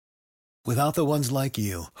Without the ones like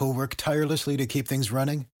you, who work tirelessly to keep things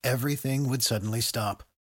running, everything would suddenly stop.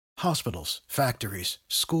 Hospitals, factories,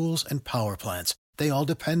 schools, and power plants, they all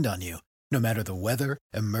depend on you. No matter the weather,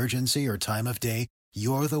 emergency, or time of day,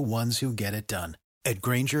 you're the ones who get it done. At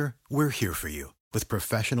Grainger, we're here for you with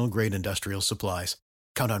professional-grade industrial supplies.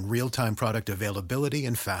 Count on real-time product availability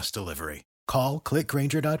and fast delivery. Call, click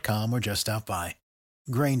Grainger.com, or just stop by.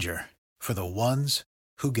 Grainger, for the ones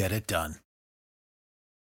who get it done.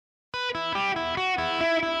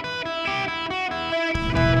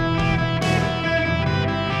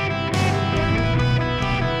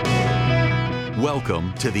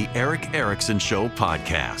 Welcome to the Erick Erickson Show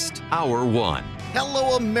podcast, Hour 1.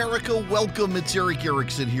 Hello, America. Welcome. It's Erick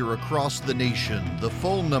Erickson here across the nation. The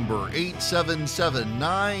phone number,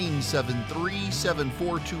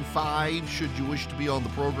 877-973-7425, should you wish to be on the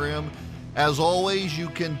program. As always, you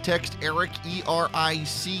can text Erick,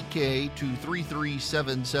 E-R-I-C-K, to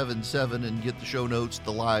 33777 and get the show notes,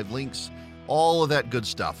 the live links, all of that good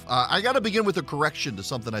stuff. I got to begin with a correction to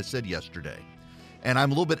something I said yesterday. And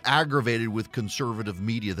I'm a little bit aggravated with conservative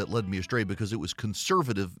media that led me astray because it was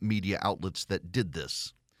conservative media outlets that did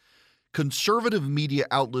this. Conservative media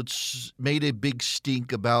outlets made a big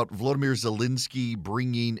stink about Volodymyr Zelensky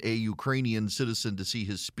bringing a Ukrainian citizen to see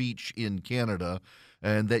his speech in Canada,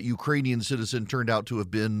 and that Ukrainian citizen turned out to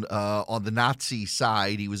have been on the Nazi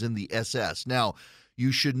side. He was in the SS. Now,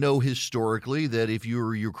 you should know historically that if you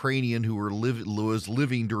were Ukrainian who was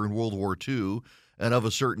living during World War II, and of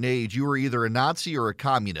a certain age, you were either a Nazi or a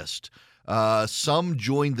communist. Some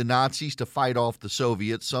joined the Nazis to fight off the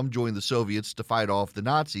Soviets. Some joined the Soviets to fight off the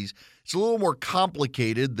Nazis. It's a little more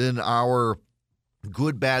complicated than our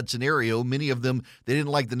good-bad scenario. Many of them, they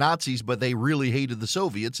didn't like the Nazis, but they really hated the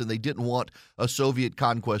Soviets, and they didn't want a Soviet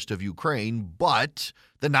conquest of Ukraine. But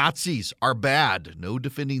the Nazis are bad. No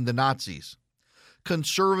defending the Nazis.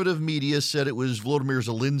 Conservative media said it was Volodymyr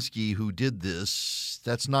Zelensky who did this.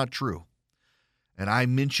 That's not true. And I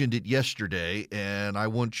mentioned it yesterday, and I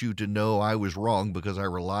want you to know I was wrong because I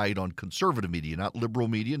relied on conservative media, not liberal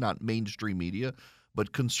media, not mainstream media,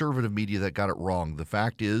 but conservative media that got it wrong. The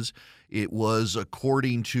fact is, it was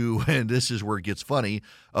according to, and this is where it gets funny,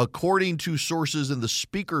 according to sources in the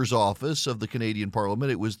Speaker's office of the Canadian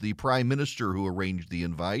Parliament, it was the Prime Minister who arranged the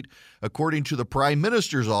invite. According to the Prime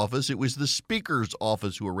Minister's office, it was the Speaker's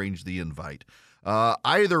office who arranged the invite.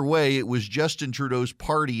 Either way, it was Justin Trudeau's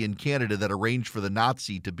party in Canada that arranged for the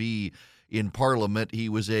Nazi to be in Parliament. He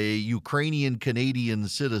was a Ukrainian-Canadian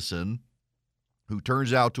citizen who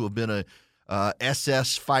turns out to have been a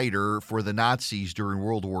SS fighter for the Nazis during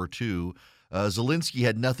World War II. Zelensky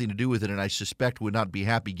had nothing to do with it, and I suspect would not be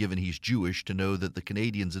happy, given he's Jewish, to know that the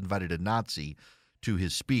Canadians invited a Nazi to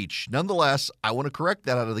his speech. Nonetheless, I want to correct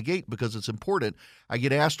that out of the gate because it's important. I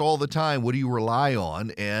get asked all the time, what do you rely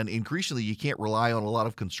on? And increasingly, you can't rely on a lot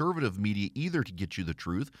of conservative media either to get you the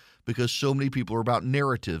truth because so many people are about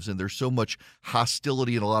narratives and there's so much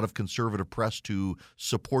hostility in a lot of conservative press to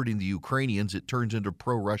supporting the Ukrainians, it turns into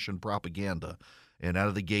pro-Russian propaganda. And out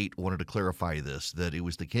of the gate, wanted to clarify this, that it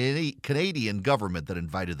was the Canadian government that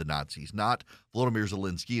invited the Nazis, not Volodymyr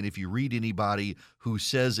Zelensky. And if you read anybody who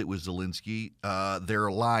says it was Zelensky,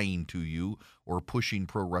 they're lying to you or pushing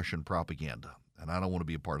pro-Russian propaganda. And I don't want to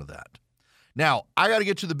be a part of that. Now, I got to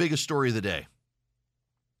get to the biggest story of the day.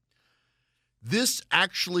 This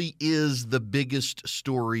actually is the biggest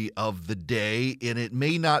story of the day, and it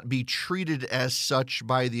may not be treated as such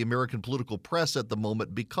by the American political press at the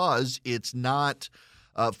moment because it's not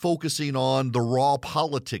focusing on the raw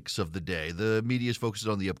politics of the day. The media is focused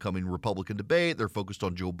on the upcoming Republican debate. They're focused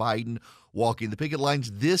on Joe Biden walking the picket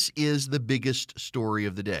lines. This is the biggest story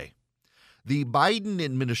of the day. The Biden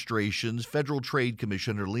administration's Federal Trade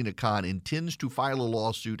Commissioner, Lina Khan, intends to file a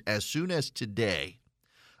lawsuit as soon as today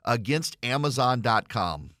against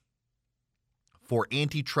Amazon.com for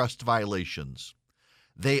antitrust violations.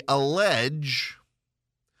 They allege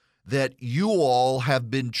that you all have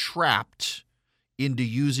been trapped into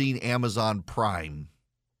using Amazon Prime.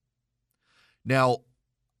 Now,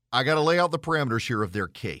 I got to lay out the parameters here of their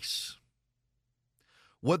case.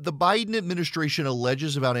 What the Biden administration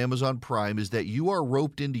alleges about Amazon Prime is that you are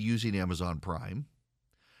roped into using Amazon Prime,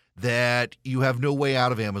 that you have no way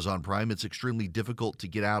out of Amazon Prime. It's extremely difficult to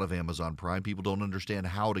get out of Amazon Prime. People don't understand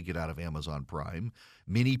how to get out of Amazon Prime.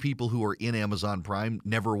 Many people who are in Amazon Prime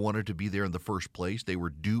never wanted to be there in the first place. They were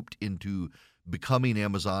duped into becoming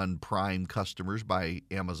Amazon Prime customers by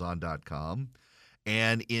Amazon.com.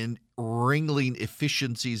 And in wringing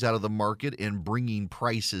efficiencies out of the market and bringing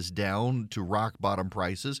prices down to rock bottom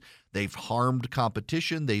prices, they've harmed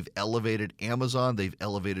competition. They've elevated Amazon. They've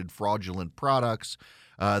elevated fraudulent products.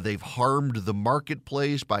 They've harmed the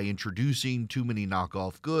marketplace by introducing too many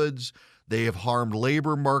knockoff goods. They have harmed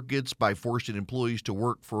labor markets by forcing employees to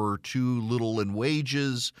work for too little in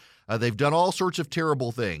wages. They've done all sorts of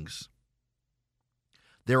terrible things.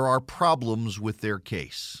 There are problems with their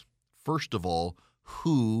case. First of all,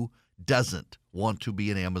 who doesn't want to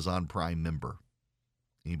be an Amazon Prime member?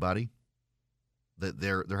 Anybody?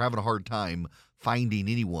 They're having a hard time finding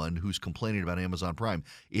anyone who's complaining about Amazon Prime.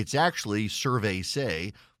 It's actually, surveys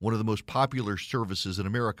say, one of the most popular services in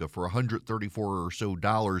America for $134 or so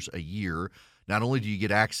a year. Not only do you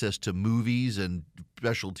get access to movies and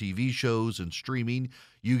special TV shows and streaming,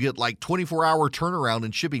 you get like 24-hour turnaround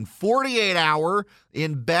and shipping, 48-hour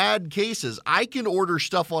in bad cases. I can order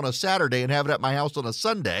stuff on a Saturday and have it at my house on a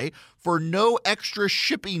Sunday for no extra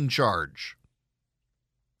shipping charge.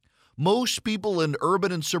 Most people in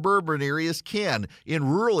urban and suburban areas can. In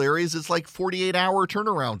rural areas, it's like 48-hour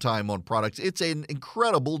turnaround time on products. It's an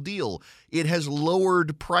incredible deal. It has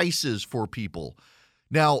lowered prices for people.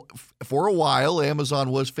 Now, for a while, Amazon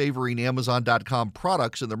was favoring Amazon.com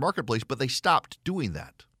products in their marketplace, but they stopped doing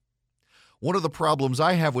that. One of the problems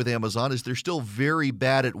I have with Amazon is they're still very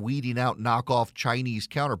bad at weeding out knockoff Chinese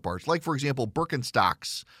counterparts. Like, for example,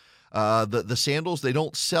 Birkenstocks. The sandals, they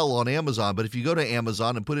don't sell on Amazon, but if you go to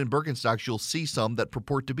Amazon and put in Birkenstocks, you'll see some that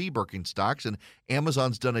purport to be Birkenstocks, and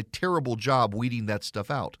Amazon's done a terrible job weeding that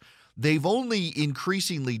stuff out. They've only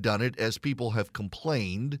increasingly done it as people have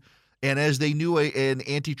complained and as they knew an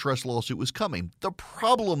antitrust lawsuit was coming. The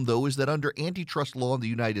problem, though, is that under antitrust law in the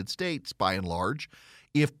United States, by and large,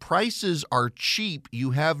 if prices are cheap,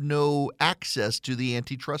 you have no access to the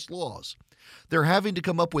antitrust laws. They're having to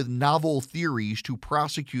come up with novel theories to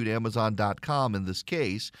prosecute Amazon.com in this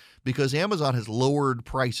case because Amazon has lowered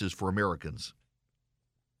prices for Americans.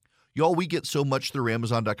 Y'all, we get so much through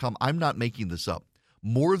Amazon.com. I'm not making this up.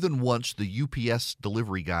 More than once, the UPS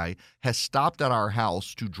delivery guy has stopped at our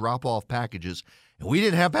house to drop off packages, and we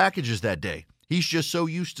didn't have packages that day. He's just so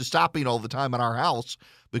used to stopping all the time at our house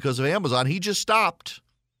because of Amazon, he just stopped.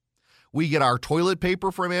 We get our toilet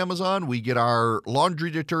paper from Amazon. We get our laundry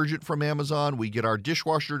detergent from Amazon. We get our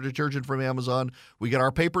dishwasher detergent from Amazon. We get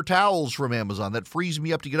our paper towels from Amazon. That frees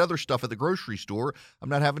me up to get other stuff at the grocery store. I'm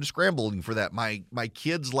not having to scramble for that. My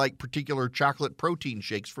kids like particular chocolate protein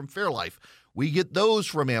shakes from Fairlife. We get those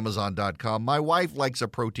from Amazon.com. My wife likes a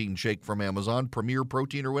protein shake from Amazon, Premier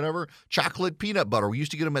Protein or whatever. Chocolate peanut butter. We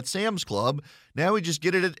used to get them at Sam's Club. Now we just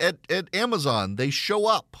get it at Amazon. They show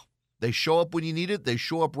up. They show up when you need it. They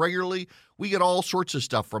show up regularly. We get all sorts of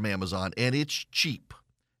stuff from Amazon, and it's cheap.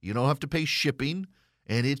 You don't have to pay shipping,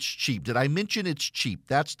 and it's cheap. Did I mention it's cheap?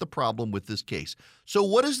 That's the problem with this case. So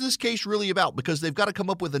what is this case really about? Because they've got to come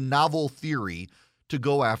up with a novel theory to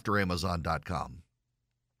go after Amazon.com.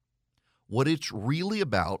 What it's really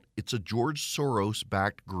about, it's a George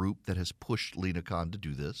Soros-backed group that has pushed Lina Khan to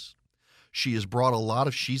do this. She's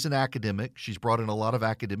an academic. She's brought in a lot of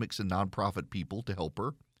academics and nonprofit people to help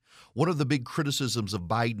her. One of the big criticisms of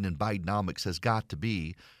Biden and Bidenomics has got to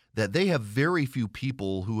be that they have very few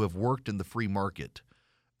people who have worked in the free market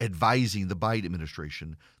advising the Biden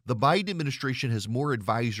administration. The Biden administration has more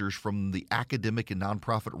advisors from the academic and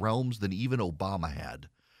nonprofit realms than even Obama had.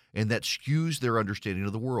 And that skews their understanding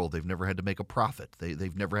of the world. They've never had to make a profit.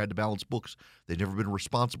 They've never had to balance books. They've never been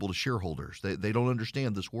responsible to shareholders. They don't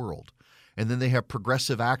understand this world. And then they have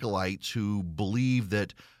progressive acolytes who believe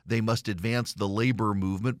that they must advance the labor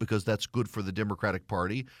movement because that's good for the Democratic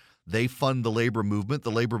Party. They fund the labor movement.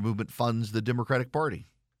 The labor movement funds the Democratic Party.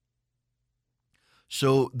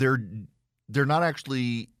 So they're not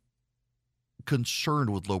actually concerned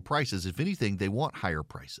with low prices. If anything, they want higher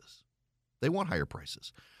prices. They want higher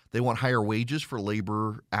prices. They want higher wages for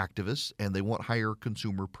labor activists, and they want higher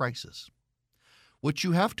consumer prices. What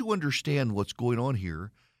you have to understand what's going on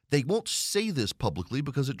here, they won't say this publicly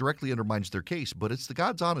because it directly undermines their case, but it's the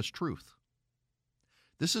God's honest truth.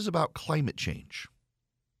 This is about climate change.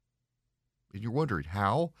 And you're wondering,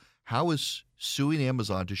 how is suing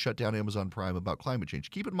Amazon to shut down Amazon Prime about climate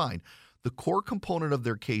change? Keep in mind, the core component of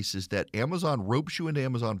their case is that Amazon ropes you into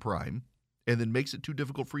Amazon Prime and then makes it too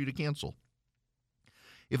difficult for you to cancel.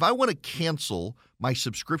 If I want to cancel my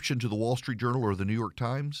subscription to the Wall Street Journal or the New York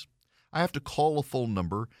Times, I have to call a phone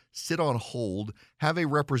number, sit on hold, have a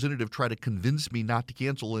representative try to convince me not to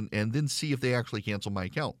cancel, and then see if they actually cancel my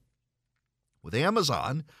account. With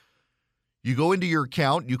Amazon, you go into your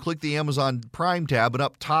account, you click the Amazon Prime tab, and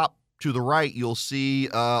up top to the right, you'll see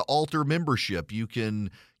alter membership. You can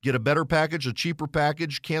get a better package, a cheaper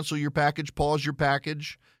package, cancel your package, pause your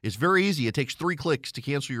package. It's very easy. It takes 3 clicks to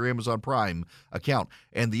cancel your Amazon Prime account.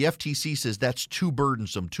 And the FTC says that's too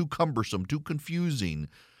burdensome, too cumbersome, too confusing.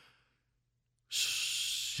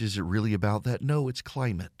 is it really about that? No, it's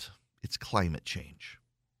climate. It's climate change.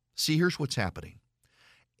 See, here's what's happening.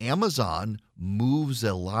 Amazon moves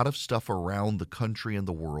a lot of stuff around the country and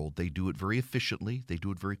the world. They do it very efficiently. They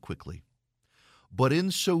do it very quickly. But in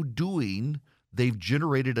so doing, they've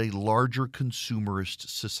generated a larger consumerist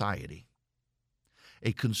society.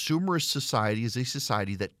 A consumerist society is a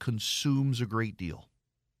society that consumes a great deal.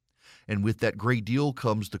 And with that great deal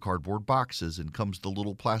comes the cardboard boxes and comes the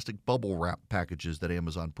little plastic bubble wrap packages that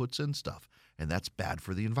Amazon puts in stuff. And that's bad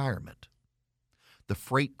for the environment. The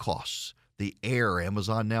freight costs, the air.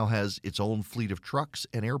 Amazon now has its own fleet of trucks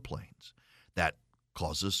and airplanes. That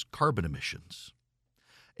causes carbon emissions.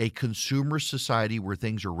 A consumer society where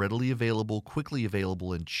things are readily available, quickly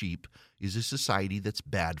available, and cheap is a society that's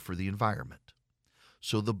bad for the environment.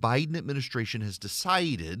 So the Biden administration has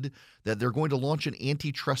decided that they're going to launch an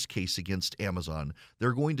antitrust case against Amazon.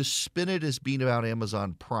 They're going to spin it as being about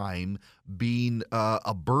Amazon Prime being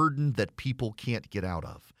a burden that people can't get out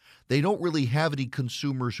of. They don't really have any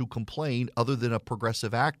consumers who complain other than a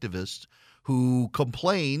progressive activist who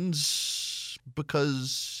complains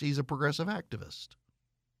because he's a progressive activist.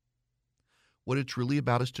 What it's really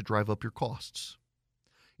about is to drive up your costs.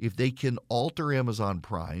 If they can alter Amazon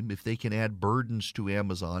Prime, if they can add burdens to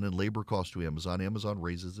Amazon and labor costs to Amazon, Amazon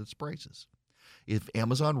raises its prices. If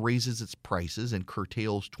Amazon raises its prices and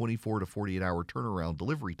curtails 24 to 48-hour turnaround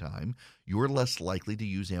delivery time, you're less likely to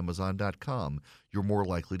use Amazon.com. You're more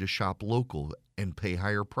likely to shop local and pay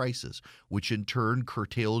higher prices, which in turn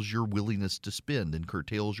curtails your willingness to spend and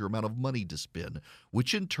curtails your amount of money to spend,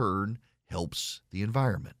 which in turn helps the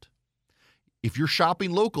environment. If you're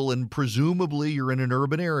shopping local and presumably you're in an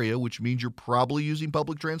urban area, which means you're probably using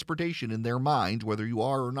public transportation in their mind, whether you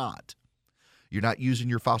are or not, you're not using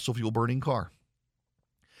your fossil fuel burning car.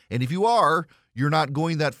 And if you are, you're not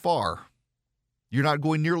going that far. You're not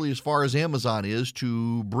going nearly as far as Amazon is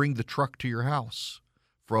to bring the truck to your house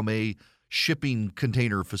from a shipping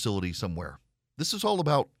container facility somewhere. This is all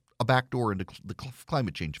about a backdoor into the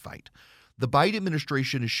climate change fight. The Biden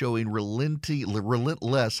administration is showing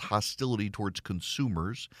relentless hostility towards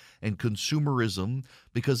consumers and consumerism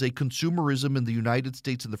because a consumerism in the United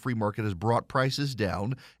States and the free market has brought prices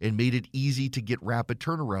down and made it easy to get rapid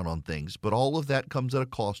turnaround on things. But all of that comes at a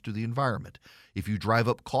cost to the environment. If you drive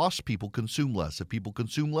up costs, people consume less. If people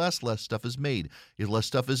consume less, less stuff is made. If less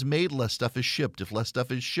stuff is made, less stuff is shipped. If less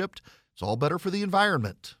stuff is shipped, it's all better for the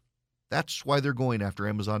environment. That's why they're going after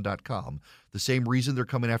Amazon.com. The same reason they're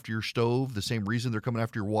coming after your stove, the same reason they're coming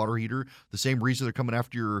after your water heater, the same reason they're coming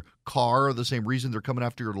after your car, the same reason they're coming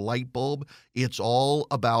after your light bulb. It's all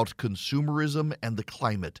about consumerism and the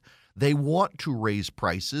climate. They want to raise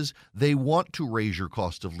prices. They want to raise your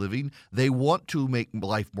cost of living. They want to make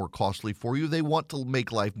life more costly for you. They want to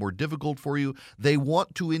make life more difficult for you. They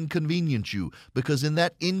want to inconvenience you because in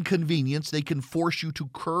that inconvenience, they can force you to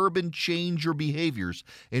curb and change your behaviors.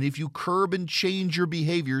 And if you curb and change your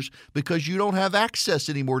behaviors because you don't have access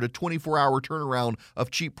anymore to 24-hour turnaround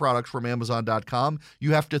of cheap products from Amazon.com,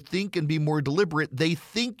 you have to think and be more deliberate. They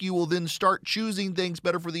think you will then start choosing things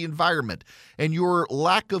better for the environment. And your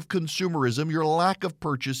lack of consumerism, your lack of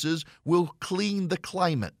purchases will clean the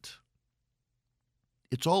climate.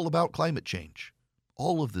 It's all about climate change.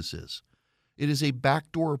 All of this is. It is a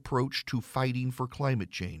backdoor approach to fighting for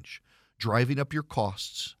climate change, driving up your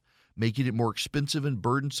costs, making it more expensive and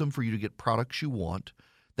burdensome for you to get products you want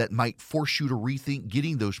that might force you to rethink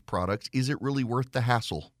getting those products. Is it really worth the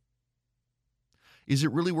hassle? Is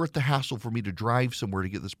it really worth the hassle for me to drive somewhere to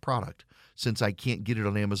get this product since I can't get it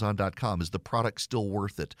on Amazon.com? Is the product still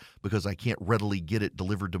worth it because I can't readily get it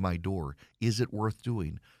delivered to my door? Is it worth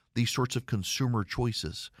doing? These sorts of consumer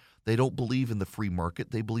choices. They don't believe in the free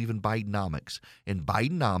market. They believe in Bidenomics. And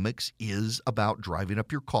Bidenomics is about driving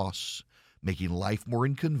up your costs, making life more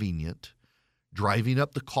inconvenient, driving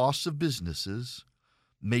up the costs of businesses,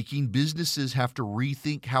 making businesses have to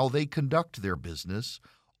rethink how they conduct their business,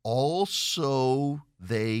 also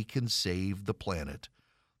they can save the planet.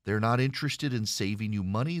 They're not interested in saving you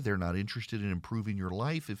money. They're not interested in improving your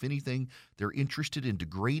life. If anything, they're interested in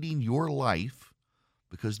degrading your life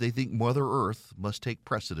because they think Mother Earth must take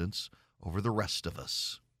precedence over the rest of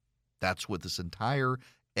us. That's what this entire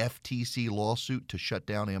FTC lawsuit to shut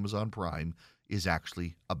down Amazon Prime is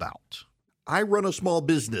actually about. I run a small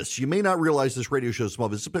business. You may not realize this radio show is a small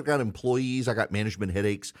business. I've got employees. I got management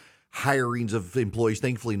headaches, hirings of employees,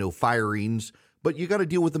 thankfully no firings. But you got to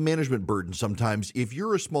deal with the management burden sometimes. If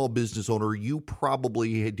you're a small business owner, you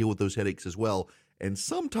probably deal with those headaches as well. And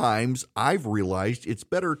sometimes I've realized it's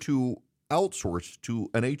better to outsourced to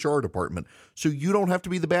an HR department. So you don't have to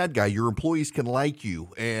be the bad guy. Your employees can like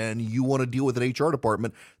you, and you want to deal with an HR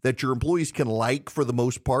department that your employees can like for the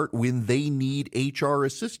most part when they need HR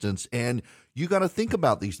assistance. And you got to think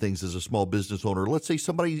about these things as a small business owner. Let's say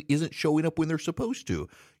somebody isn't showing up when they're supposed to.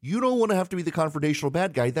 You don't want to have to be the confrontational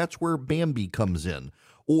bad guy. That's where Bambee comes in.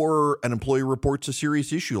 Or an employee reports a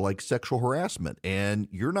serious issue like sexual harassment, and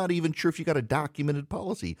you're not even sure if you got a documented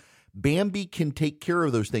policy. Bambee can take care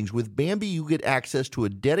of those things. With Bambee, you get access to a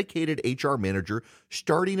dedicated HR manager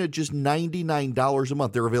starting at just $99 a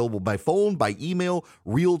month. They're available by phone, by email,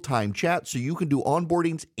 real-time chat, so you can do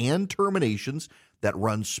onboardings and terminations that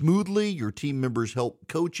run smoothly. Your team members help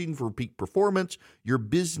coaching for peak performance. Your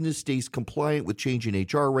business stays compliant with changing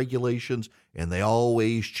HR regulations, and they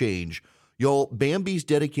always change. Y'all, Bambee's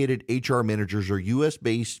dedicated HR managers are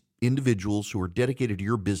U.S.-based individuals who are dedicated to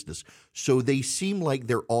your business. So they seem like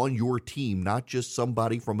they're on your team, not just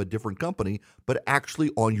somebody from a different company, but actually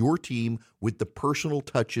on your team with the personal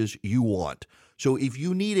touches you want. So if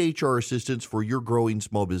you need HR assistance for your growing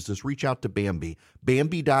small business, reach out to Bambee.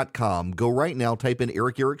 Bambee.com. Go right now, type in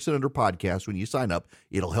Eric Erickson under podcast when you sign up.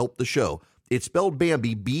 It'll help the show. It's spelled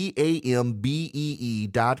Bambee, Bambee.com,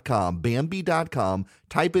 Bambee.com.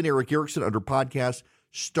 Type in Eric Erickson under podcast.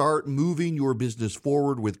 Start moving your business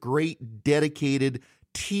forward with great, dedicated,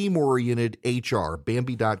 team-oriented HR,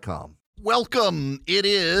 Bambee.com. Welcome. It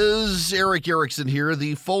is Eric Erickson here.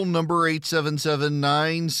 The phone number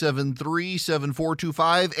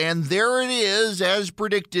 877-973-7425. And there it is, as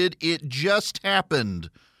predicted. It just happened.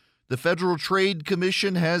 The Federal Trade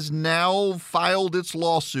Commission has now filed its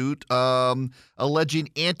lawsuit alleging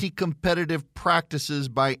anti-competitive practices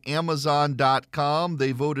by Amazon.com.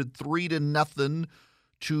 They voted 3-0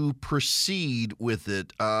 to proceed with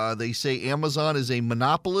it. They say Amazon is a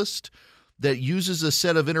monopolist that uses a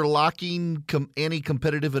set of interlocking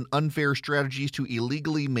anti-competitive and unfair strategies to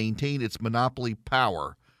illegally maintain its monopoly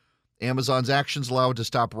power. Amazon's actions allow it to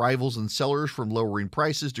stop rivals and sellers from lowering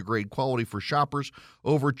prices, degrade quality for shoppers,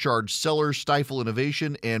 overcharge sellers, stifle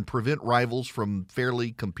innovation, and prevent rivals from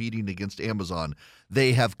fairly competing against Amazon.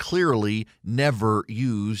 They have clearly never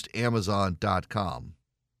used Amazon.com.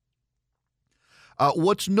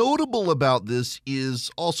 What's notable about this is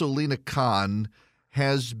also Lina Khan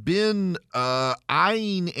has been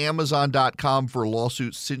eyeing Amazon.com for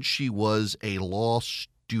lawsuits since she was a law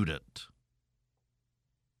student.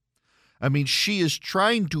 I mean, she is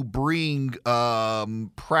trying to bring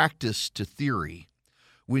practice to theory.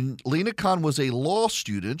 When Lina Khan was a law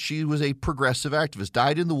student, she was a progressive activist,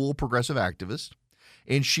 dyed-in-the-wool progressive activist,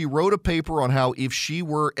 and she wrote a paper on how if she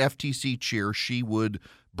were FTC chair, she would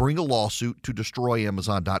bring a lawsuit to destroy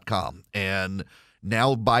Amazon.com. And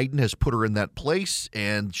now Biden has put her in that place,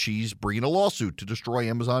 and she's bringing a lawsuit to destroy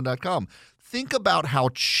Amazon.com. Think about how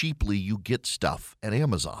cheaply you get stuff at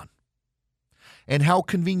Amazon. And how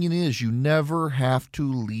convenient it is. You never have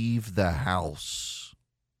to leave the house.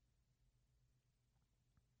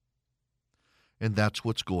 And that's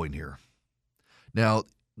what's going here. Now,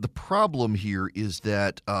 the problem here is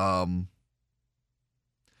that the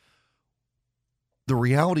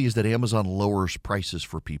reality is that Amazon lowers prices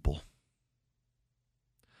for people.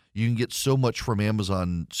 You can get so much from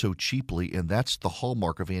Amazon so cheaply, and that's the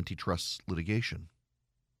hallmark of antitrust litigation.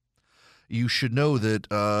 You should know that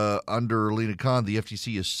under Lina Khan, the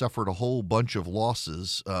FTC has suffered a whole bunch of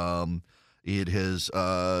losses. It has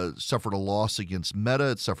suffered a loss against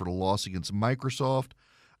Meta. It suffered a loss against Microsoft.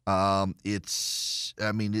 The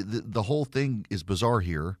whole thing is bizarre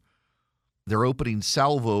here. Their opening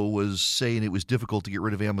salvo was saying it was difficult to get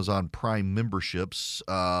rid of Amazon Prime memberships.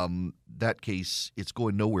 That case, it's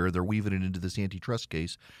going nowhere. They're weaving it into this antitrust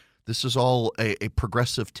case. This is all a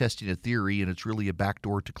progressive testing of theory, and it's really a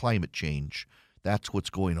backdoor to climate change. That's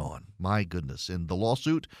what's going on. My goodness. And the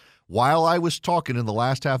lawsuit, while I was talking in the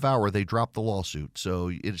last half hour, they dropped the lawsuit.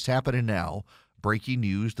 So it's happening now. Breaking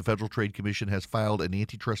news, the Federal Trade Commission has filed an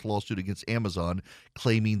antitrust lawsuit against Amazon,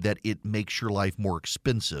 claiming that it makes your life more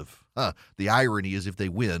expensive. The irony is if they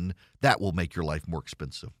win, that will make your life more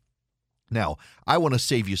expensive. Now, I want to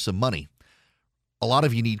save you some money. A lot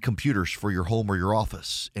of you need computers for your home or your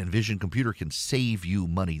office, and Vision Computer can save you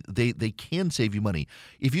money. They can save you money.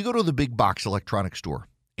 If you go to the big box electronics store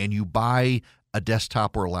and you buy a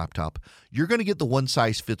desktop or a laptop, you're going to get the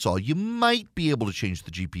one-size-fits-all. You might be able to change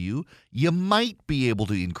the GPU. You might be able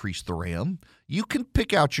to increase the RAM. You can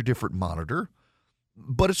pick out your different monitor,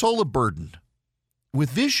 but it's all a burden.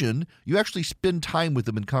 With Vision, you actually spend time with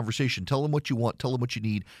them in conversation. Tell them what you want. Tell them what you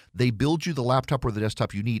need. They build you the laptop or the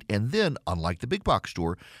desktop you need. And then, unlike the big box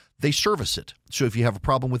store, They service it. So if you have a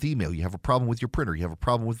problem with email, you have a problem with your printer, you have a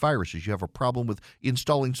problem with viruses, you have a problem with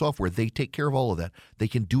installing software, they take care of all of that. They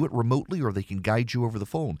can do it remotely or they can guide you over the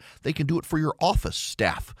phone. They can do it for your office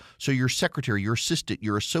staff. So your secretary, your assistant,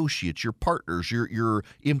 your associates, your partners, your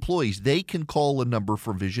employees, they can call a number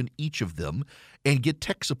from Vision, each of them, and get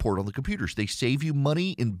tech support on the computers. They save you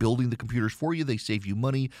money in building the computers for you. They save you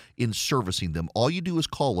money in servicing them. All you do is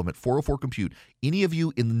call them at 404-COMPUTE. Any of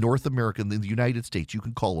you in North America, in the United States, you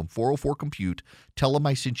can call them, 404-COMPUTE. Tell them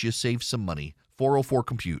I sent you, save some money.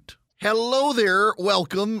 404-COMPUTE. Hello there.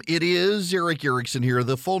 Welcome. It is Eric Erickson here.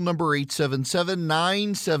 The phone number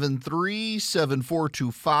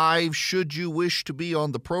 877-973-7425. Should you wish to be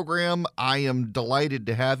on the program, I am delighted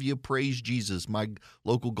to have you. Praise Jesus. My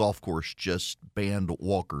local golf course just banned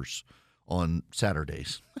walkers on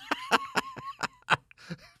Saturdays.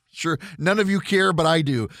 Sure, none of you care, but I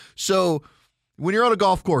do. So when you're on a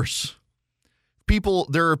golf course,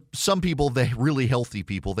 there are some people, they really healthy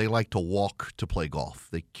people, they like to walk to play golf.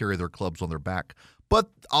 They carry their clubs on their back. But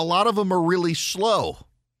a lot of them are really slow,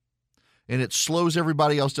 and it slows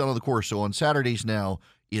everybody else down on the course. So on Saturdays now,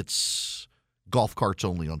 it's golf carts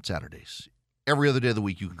only on Saturdays. Every other day of the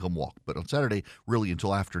week you can come walk. But on Saturday, really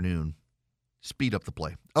until afternoon, speed up the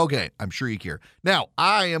play. Okay, I'm sure you care. Now,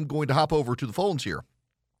 I am going to hop over to the phones here.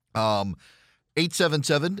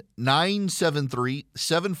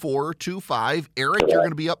 877-973-7425. Eric, you're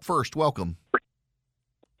going to be up first. Welcome.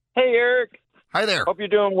 Hey, Eric. Hi there. Hope you're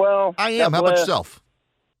doing well. I am. How about yourself?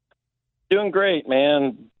 Doing great,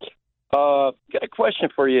 man. Got a question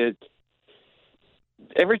for you.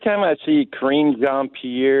 Every time I see Karine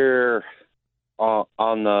Jean-Pierre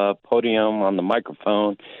on the podium, on the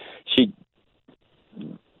microphone, she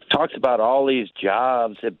talks about all these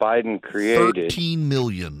jobs that Biden created. 13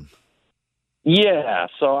 million. Yeah,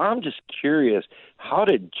 so I'm just curious, how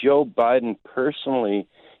did Joe Biden personally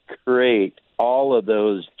create all of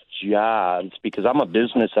those jobs? Because I'm a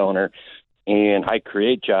business owner, and I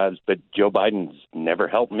create jobs, but Joe Biden's never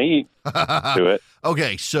helped me do it.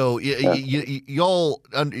 Okay, so y'all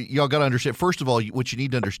got to understand, first of all, what you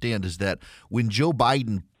need to understand is that when Joe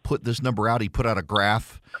Biden put this number out, he put out a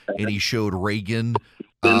graph, and he showed Reagan,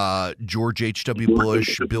 George H.W.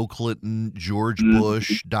 Bush, Bill Clinton, George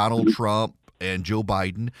Bush, Donald Trump, and Joe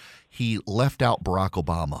Biden. He left out Barack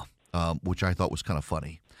Obama, which I thought was kind of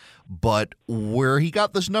funny. But where he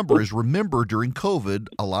got this number is, remember, during COVID,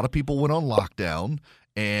 a lot of people went on lockdown,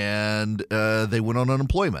 and they went on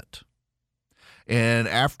unemployment. And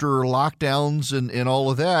after lockdowns and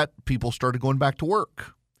all of that, people started going back to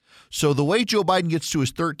work. So the way Joe Biden gets to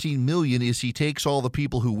his 13 million is he takes all the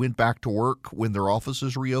people who went back to work when their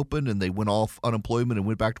offices reopened and they went off unemployment and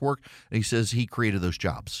went back to work, and he says he created those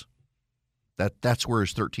jobs. That's where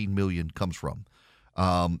his 13 million comes from.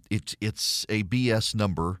 It's a BS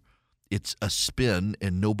number. It's a spin,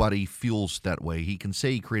 and nobody feels that way. He can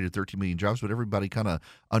say he created 13 million jobs, but everybody kind of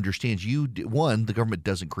understands. One, the government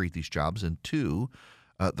doesn't create these jobs, and two,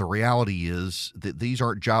 the reality is that these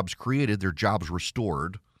aren't jobs created; they're jobs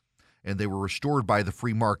restored. And they were restored by the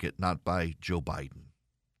free market, not by Joe Biden.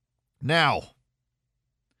 Now,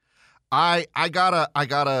 I gotta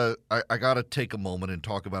take a moment and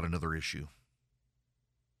talk about another issue.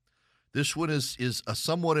 This one is a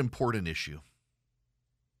somewhat important issue.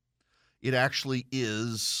 It actually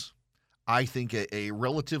is, I think, a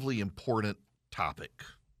relatively important topic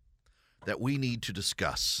that we need to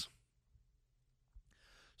discuss.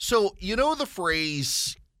 So, you know the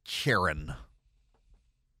phrase Karen?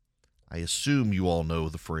 I assume you all know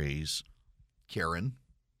the phrase Karen.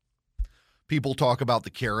 People talk about the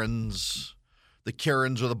Karens. The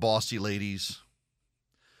Karens are the bossy ladies.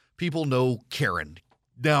 People know Karen.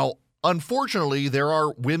 Now, unfortunately, there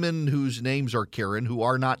are women whose names are Karen who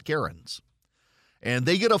are not Karens. And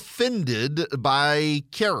they get offended by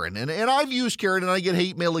Karen. And I've used Karen, and I get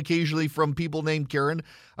hate mail occasionally from people named Karen.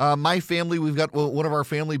 My family, we've got one of our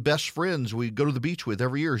family best friends we go to the beach with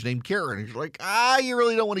every year is named Karen. And you're like, you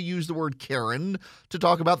really don't want to use the word Karen to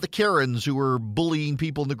talk about the Karens who are bullying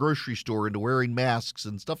people in the grocery store into wearing masks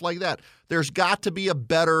and stuff like that. There's got to be a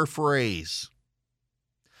better phrase.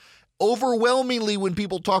 Overwhelmingly, when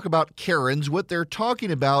people talk about Karens, what they're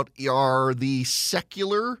talking about are the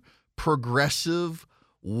secular, progressive,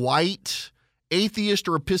 white, atheist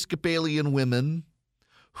or Episcopalian women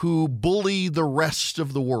who bully the rest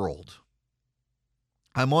of the world.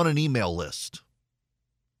 I'm on an email list.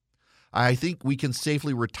 I think we can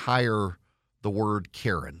safely retire the word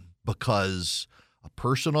Karen because a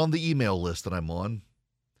person on the email list that I'm on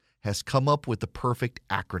has come up with the perfect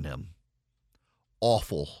acronym.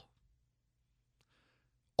 Awful.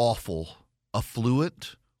 Awful.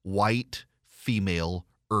 Affluent, white, female,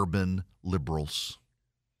 urban liberals.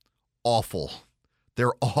 Awful.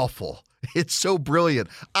 They're awful. It's so brilliant.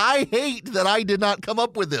 I hate that I did not come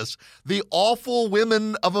up with this. The awful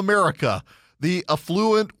women of America, the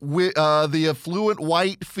affluent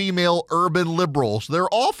white female urban liberals. They're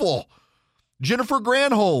awful. Jennifer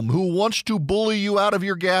Granholm, who wants to bully you out of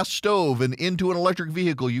your gas stove and into an electric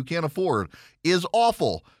vehicle you can't afford, is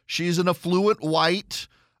awful. She's an affluent white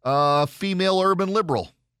female urban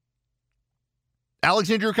liberal.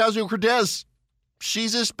 Alexandria Ocasio-Cortez,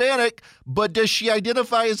 she's Hispanic, but does she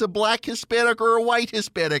identify as a black Hispanic or a white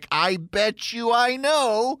Hispanic? I bet you I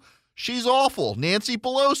know. She's awful. Nancy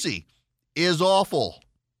Pelosi is awful.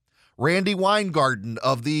 Randy Weingarten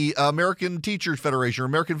of the American Teachers Federation, or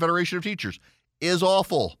American Federation of Teachers, is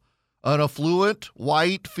awful. An affluent,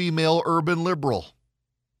 white, female, urban liberal.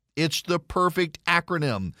 It's the perfect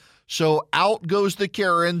acronym. So out goes the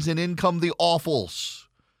Karens and in come the awfuls.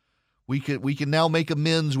 We can now make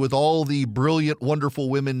amends with all the brilliant, wonderful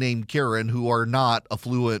women named Karen who are not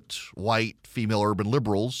affluent, white, female, urban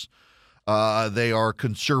liberals. They are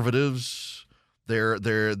conservatives.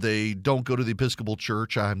 They don't go to the Episcopal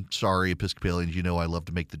Church. I'm sorry, Episcopalians. You know I love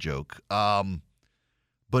to make the joke.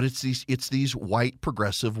 But it's these white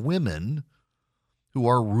progressive women who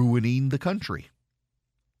are ruining the country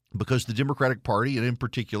because the Democratic Party, and in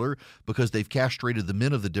particular because they've castrated the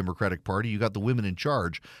men of the Democratic Party, you got the women in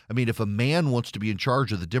charge. I mean, if a man wants to be in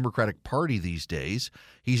charge of the Democratic Party these days,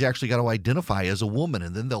 he's actually got to identify as a woman,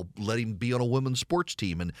 and then they'll let him be on a women's sports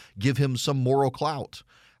team and give him some moral clout.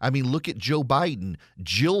 I mean, look at Joe Biden.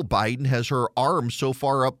 Jill Biden has her arms so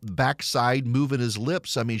far up the backside, moving his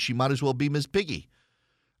lips. I mean, she might as well be Miss Piggy.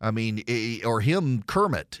 I mean, or him,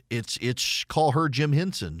 Kermit. It's call her Jim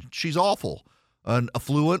Henson. She's awful. An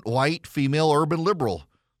affluent, white, female, urban liberal,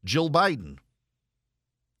 Jill Biden.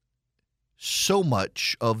 So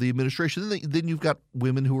much of the administration. Then you've got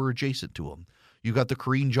women who are adjacent to them. You've got the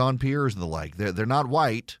Karine Jean-Pierres and the like. They're not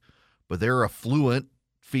white, but they're affluent,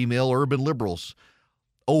 female, urban liberals.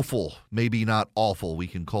 Awful, maybe not awful. We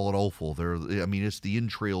can call it awful. It's the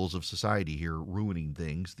entrails of society here ruining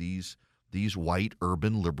things. These white,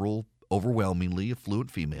 urban, liberal, overwhelmingly affluent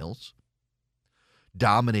females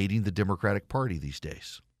dominating the Democratic Party these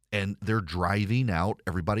days. And they're driving out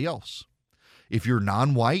everybody else. If you're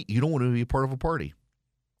non-white, you don't want to be a part of a party.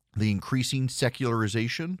 The increasing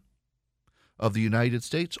secularization of the United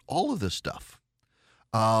States, all of this stuff.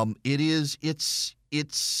 It's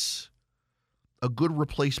a good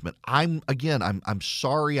replacement. I'm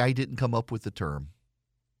sorry I didn't come up with the term.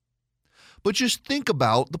 But just think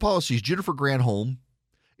about the policies. Jennifer Granholm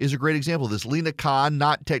is a great example of this. Lena Khan,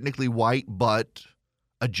 not technically white, but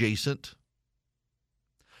adjacent.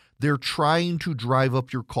 They're trying to drive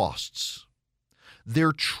up your costs.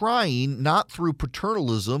 They're trying, not through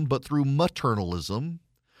paternalism, but through maternalism,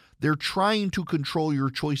 they're trying to control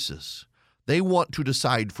your choices. They want to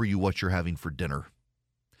decide for you what you're having for dinner.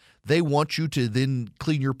 They want you to then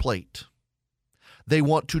clean your plate. They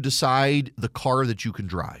want to decide the car that you can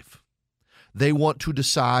drive. They want to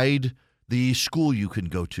decide the school you can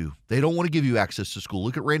go to. They don't want to give you access to school.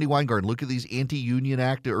 Look at Randy Weingarten. Look at these anti-union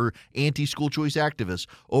or anti-school choice activists.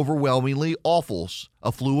 Overwhelmingly awfuls,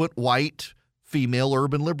 affluent, white, female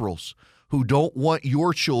urban liberals who don't want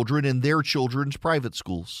your children in their children's private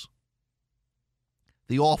schools.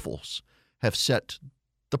 The awfuls have set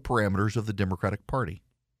the parameters of the Democratic Party.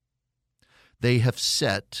 They have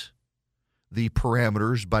set the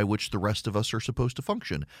parameters by which the rest of us are supposed to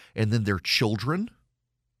function. And then their children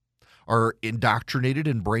are indoctrinated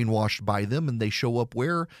and brainwashed by them, and they show up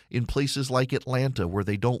where? In places like Atlanta, where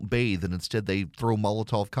they don't bathe, and instead they throw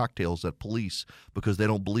Molotov cocktails at police because they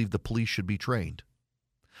don't believe the police should be trained.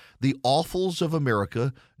 The awfuls of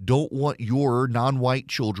America don't want your non-white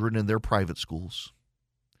children in their private schools.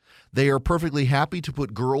 They are perfectly happy to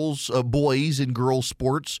put boys in girls'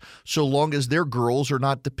 sports so long as their girls are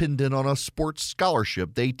not dependent on a sports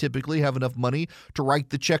scholarship. They typically have enough money to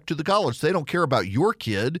write the check to the college. They don't care about your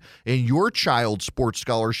kid and your child's sports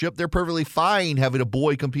scholarship. They're perfectly fine having a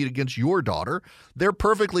boy compete against your daughter. They're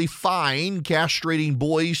perfectly fine castrating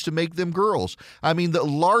boys to make them girls. I mean, the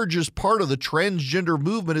largest part of the transgender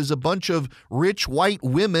movement is a bunch of rich white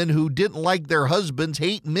women who didn't like their husbands,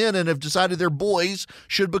 hate men, and have decided their boys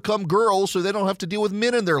should become girls so they don't have to deal with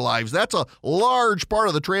men in their lives. That's a large part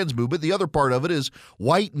of the trans movement. The other part of it is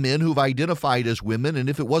white men who've identified as women, and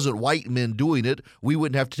if it wasn't white men doing it, we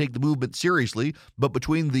wouldn't have to take the movement seriously. But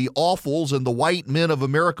between the awfuls and the white men of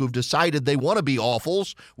America who've decided they want to be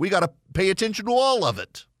awfuls, we got to pay attention to all of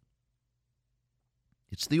it.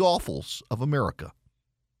 It's the awfuls of America.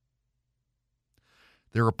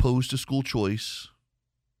 They're opposed to school choice.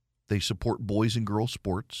 They support boys and girls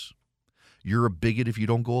sports. You're a bigot if you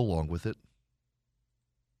don't go along with it.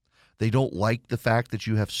 They don't like the fact that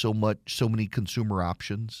you have so many consumer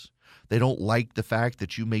options. They don't like the fact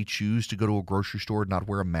that you may choose to go to a grocery store and not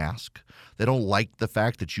wear a mask. They don't like the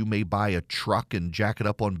fact that you may buy a truck and jack it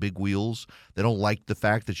up on big wheels. They don't like the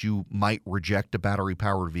fact that you might reject a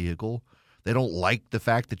battery-powered vehicle. They don't like the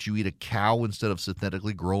fact that you eat a cow instead of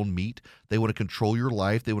synthetically grown meat. They want to control your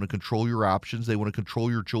life. They want to control your options. They want to control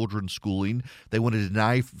your children's schooling. They want to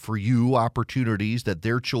deny for you opportunities that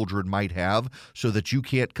their children might have so that you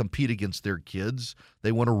can't compete against their kids.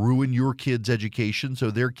 They want to ruin your kids' education so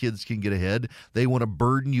their kids can get ahead. They want to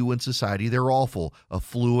burden you in society. They're awful.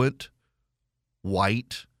 Affluent,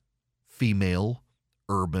 white, female,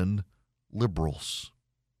 urban liberals.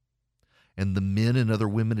 And the men and other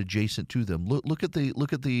women adjacent to them. Look at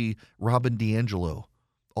the Robin DiAngelo.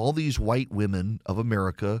 All these white women of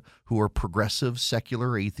America who are progressive,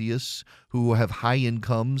 secular atheists, who have high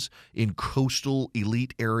incomes in coastal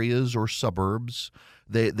elite areas or suburbs.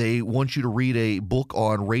 They want you to read a book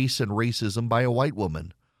on race and racism by a white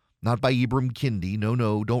woman. Not by Ibram Kendi.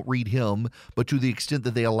 No, don't read him. But to the extent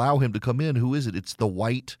that they allow him to come in, who is it? It's the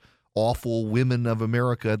white awful women of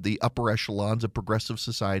America, the upper echelons of progressive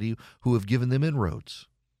society who have given them inroads.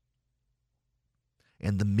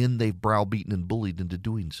 And the men they've browbeaten and bullied into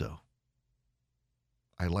doing so.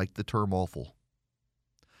 I like the term awful.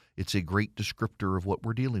 It's a great descriptor of what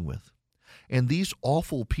we're dealing with. And these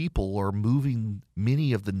awful people are moving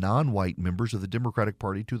many of the non-white members of the Democratic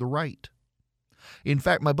Party to the right. In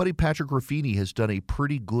fact, my buddy Patrick Ruffini has done a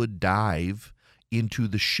pretty good dive into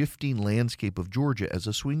the shifting landscape of Georgia as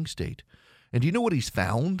a swing state. And do you know what he's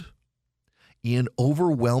found? In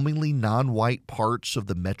overwhelmingly non-white parts of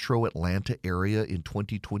the metro Atlanta area in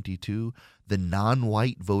 2022, the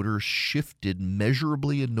non-white voters shifted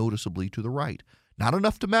measurably and noticeably to the right. Not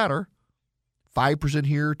enough to matter. 5%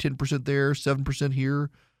 here, 10% there, 7% here.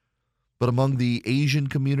 But among the Asian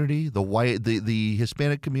community, the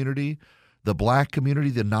Hispanic community, the black community,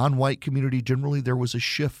 the non-white community, generally there was a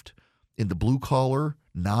shift in the blue-collar,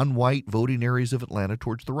 non-white voting areas of Atlanta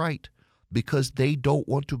towards the right because they don't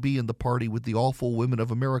want to be in the party with the awful women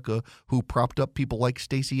of America who propped up people like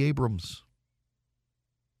Stacey Abrams.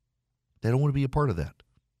 They don't want to be a part of that.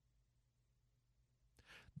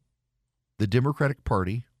 The Democratic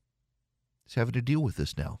Party is having to deal with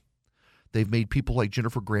this now. They've made people like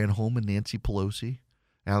Jennifer Granholm and Nancy Pelosi,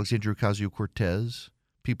 Alexandria Ocasio-Cortez,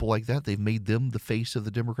 people like that, they've made them the face of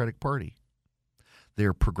the Democratic Party.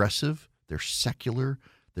 They're progressive, they're secular,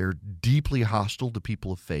 they're deeply hostile to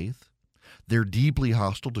people of faith. They're deeply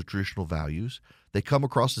hostile to traditional values. They come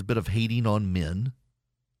across as a bit of hating on men.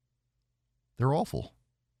 They're awful.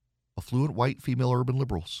 Affluent, white, female, urban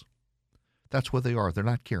liberals. That's what they are. They're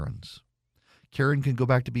not Karens. Karen can go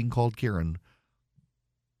back to being called Karen.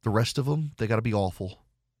 The rest of them, they got to be awful.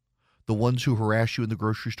 The ones who harass you in the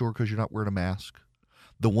grocery store because you're not wearing a mask.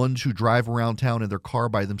 The ones who drive around town in their car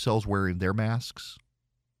by themselves wearing their masks,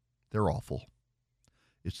 they're awful.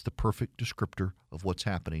 It's the perfect descriptor of what's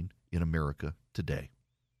happening in America today.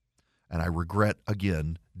 And I regret,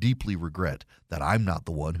 again, deeply regret that I'm not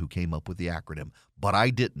the one who came up with the acronym. But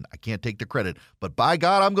I didn't. I can't take the credit. But by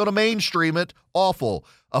God, I'm going to mainstream it. Awful.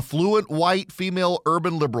 Affluent, white, female,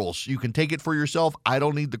 urban liberals. You can take it for yourself. I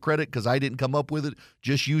don't need the credit because I didn't come up with it.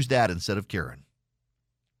 Just use that instead of Karen.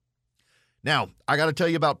 Now, I got to tell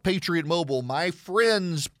you about Patriot Mobile. My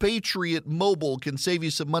friends, Patriot Mobile can save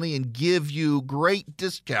you some money and give you great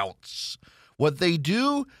discounts. What they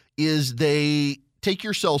do is they take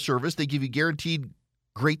your cell service. They give you guaranteed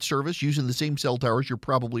great service using the same cell towers you're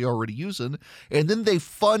probably already using, and then they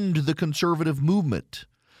fund the conservative movement.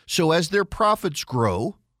 So as their profits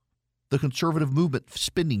grow, the conservative movement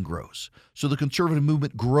spending grows. So the conservative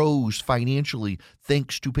movement grows financially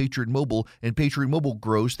thanks to Patriot Mobile, and Patriot Mobile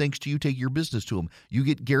grows thanks to you taking your business to them. You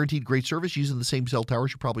get guaranteed great service using the same cell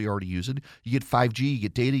towers you're probably already using. You get 5G, you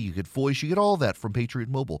get data, you get voice, you get all that from Patriot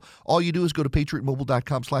Mobile. All you do is go to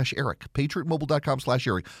patriotmobile.com/Eric,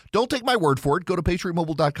 patriotmobile.com/Eric. Don't take my word for it. Go to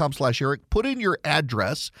patriotmobile.com/Eric, put in your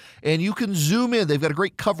address, and you can zoom in. They've got a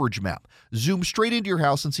great coverage map. Zoom straight into your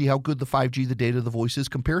house and see how good the 5G, the data, the voice is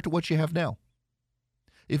compared to what you have now.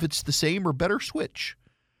 If it's the same or better, switch.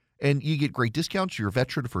 And you get great discounts. You're a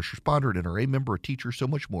veteran, a first responder, an NRA member, a teacher, so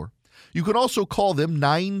much more. You can also call them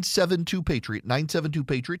 972-PATRIOT,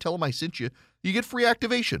 972-PATRIOT. Tell them I sent you. You get free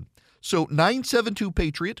activation. So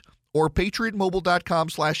 972-PATRIOT or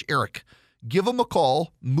patriotmobile.com/Eric. Give them a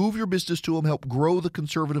call, move your business to them, help grow the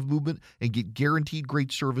conservative movement, and get guaranteed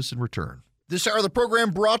great service in return. This hour of the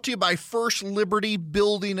program brought to you by First Liberty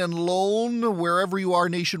Building and Loan. Wherever you are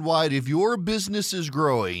nationwide, if your business is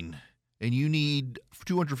growing and you need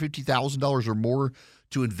 $250,000 or more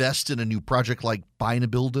to invest in a new project like buying a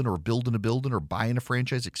building or building a building or buying a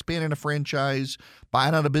franchise, expanding a franchise,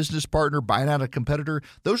 buying out a business partner, buying out a competitor,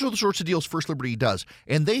 those are the sorts of deals First Liberty does.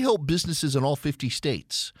 And they help businesses in all 50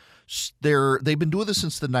 states. They've been doing this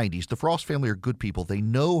since the 90s. The Frost family are good people. They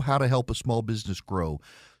know how to help a small business grow.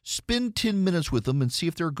 Spend 10 minutes with them and see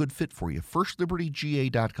if they're a good fit for you.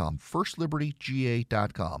 FirstLibertyGA.com.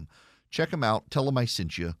 FirstLibertyGA.com. Check them out. Tell them I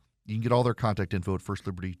sent you. You can get all their contact info at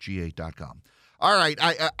FirstLibertyGA.com. All right,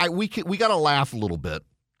 we got to laugh a little bit.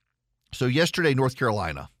 So yesterday, North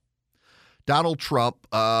Carolina, Donald Trump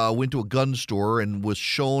went to a gun store and was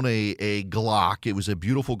shown a Glock. It was a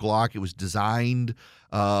beautiful Glock. It was designed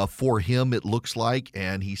for him, it looks like,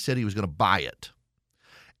 and he said he was going to buy it.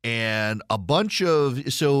 And there's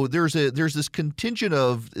this contingent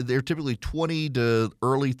of, they're typically 20 to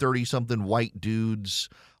early 30-something white dudes.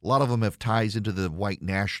 A lot of them have ties into the white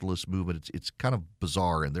nationalist movement. It's kind of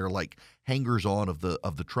bizarre, and they're like hangers-on of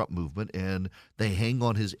the Trump movement, and they hang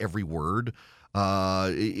on his every word.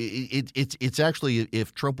 It's actually,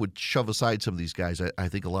 if Trump would shove aside some of these guys, I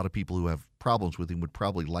think a lot of people who have problems with him would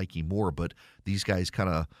probably like him more. But these guys kind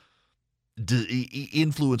of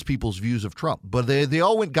influence people's views of Trump. But they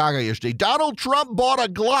all went gaga yesterday. Donald Trump bought a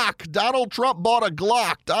Glock. Donald Trump bought a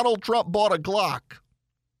Glock. Donald Trump bought a Glock.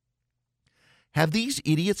 Have these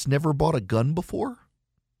idiots never bought a gun before?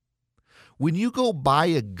 When you go buy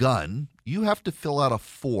a gun, you have to fill out a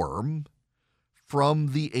form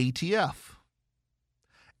from the ATF.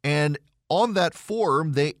 And on that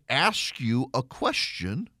form, they ask you a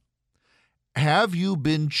question. Have you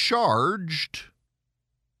been charged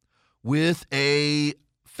with a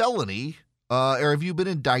felony, or have you been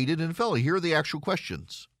indicted in a felony? Here are the actual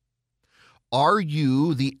questions. Are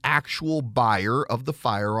you the actual buyer of the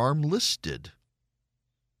firearm listed?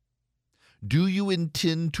 Do you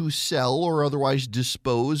intend to sell or otherwise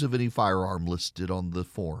dispose of any firearm listed on the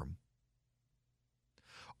form?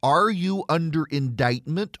 Are you under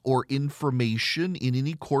indictment or information in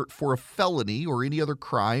any court for a felony or any other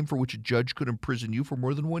crime for which a judge could imprison you for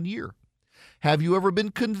more than 1 year? Have you ever been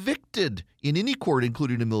convicted in any court,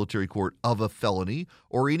 including a military court, of a felony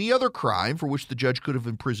or any other crime for which the judge could have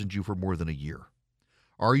imprisoned you for more than a year?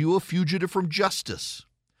 Are you a fugitive from justice?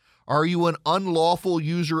 Are you an unlawful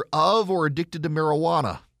user of or addicted to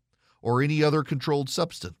marijuana or any other controlled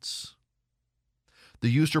substance? The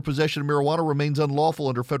use or possession of marijuana remains unlawful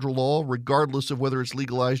under federal law, regardless of whether it's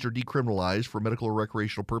legalized or decriminalized for medical or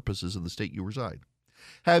recreational purposes in the state you reside.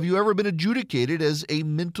 Have you ever been adjudicated as a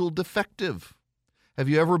mental defective? Have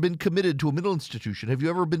you ever been committed to a mental institution? Have you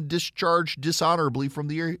ever been discharged dishonorably from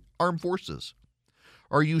the armed forces?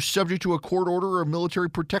 Are you subject to a court order or a military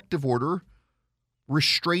protective order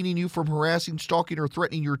restraining you from harassing, stalking, or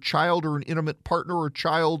threatening your child or an intimate partner or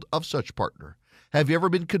child of such partner? Have you ever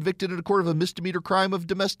been convicted in a court of a misdemeanor crime of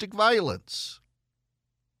domestic violence?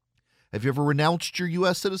 Have you ever renounced your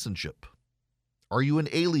U.S. citizenship? Are you an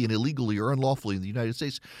alien illegally or unlawfully in the United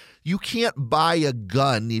States? You can't buy a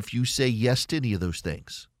gun if you say yes to any of those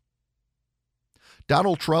things.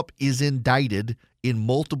 Donald Trump is indicted in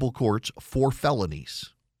multiple courts for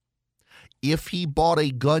felonies. If he bought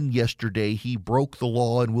a gun yesterday, he broke the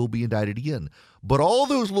law and will be indicted again. But all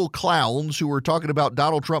those little clowns who were talking about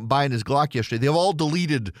Donald Trump buying his Glock yesterday, they've all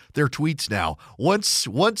deleted their tweets now. Once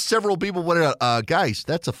several people went out, guys,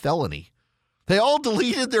 that's a felony. They all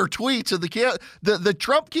deleted their tweets. And the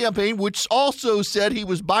Trump campaign, which also said he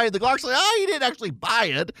was buying the Glock, like, he didn't actually buy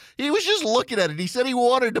it. He was just looking at it. He said he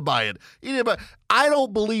wanted to buy it. He didn't buy it. I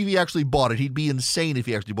don't believe he actually bought it. He'd be insane if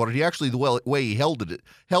he actually bought it. He actually, the way he held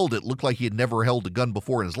it looked like he had never held a gun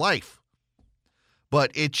before in his life.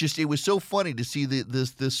 But it was so funny to see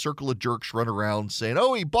this circle of jerks run around saying,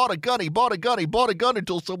 oh, he bought a gun,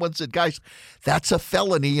 until someone said, guys, that's a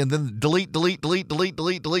felony, and then delete.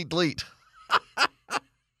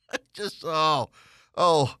 Just,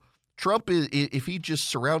 Trump, if he just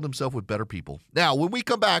surrounded himself with better people. Now, when we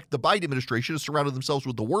come back, the Biden administration has surrounded themselves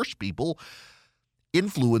with the worst people,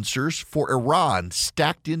 influencers for Iran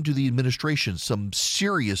stacked into the administration. Some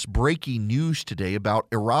serious breaking news today about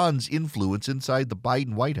Iran's influence inside the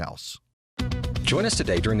Biden White House. Join us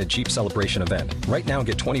today during the Jeep Celebration event. Right now,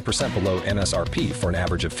 get 20% below MSRP for an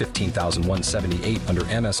average of $15,178 under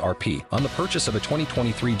MSRP on the purchase of a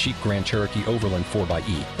 2023 Jeep Grand Cherokee Overland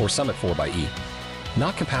 4xE or Summit 4xE.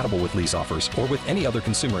 Not compatible with lease offers or with any other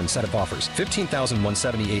consumer incentive offers.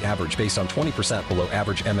 $15,178 average based on 20% below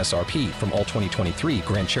average MSRP from all 2023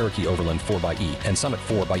 Grand Cherokee Overland 4xE and Summit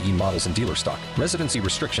 4xE models in dealer stock. Residency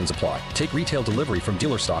restrictions apply. Take retail delivery from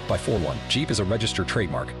dealer stock by 4/1. Jeep is a registered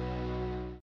trademark.